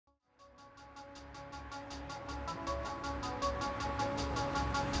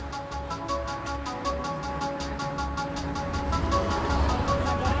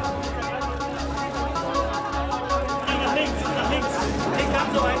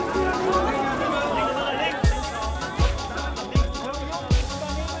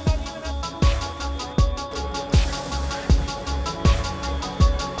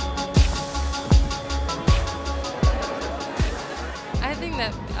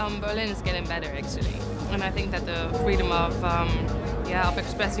Berlin is getting better actually, and I think that the freedom of of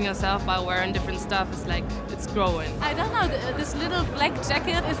expressing yourself by wearing different stuff is like it's growing. I don't know. This little black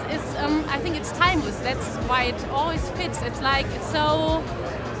jacket is I think it's timeless. That's why it always fits. It's like it's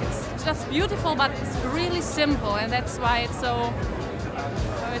just beautiful, but it's really simple, and that's why it's so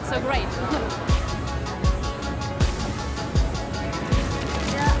great.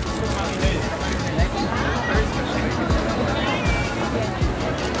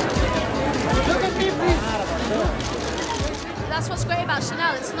 That's what's great about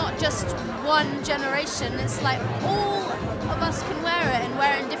Chanel. It's not just one generation. It's like all of us can wear it and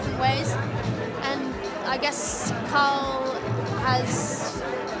wear it in different ways. And I guess Carl has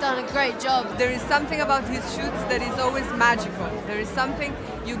done a great job. There is something about his shoots that is always magical. There is something,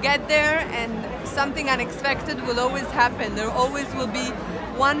 you get there and something unexpected will always happen. There always will be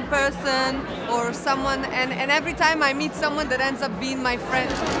one person or someone, and every time I meet someone that ends up being my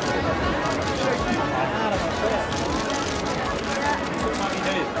friend.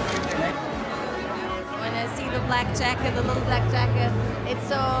 When I see the black jacket, the little black jacket, it's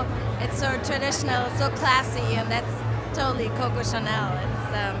so traditional, so classy, and that's totally Coco Chanel.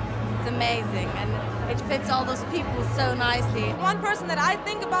 It's amazing, and it fits all those people so nicely. One person that I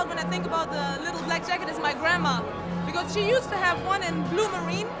think about when I think about the little black jacket is my grandma, because she used to have one in blue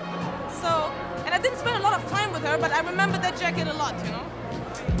marine. And I didn't spend a lot of time with her, but I remember that jacket a lot, you know.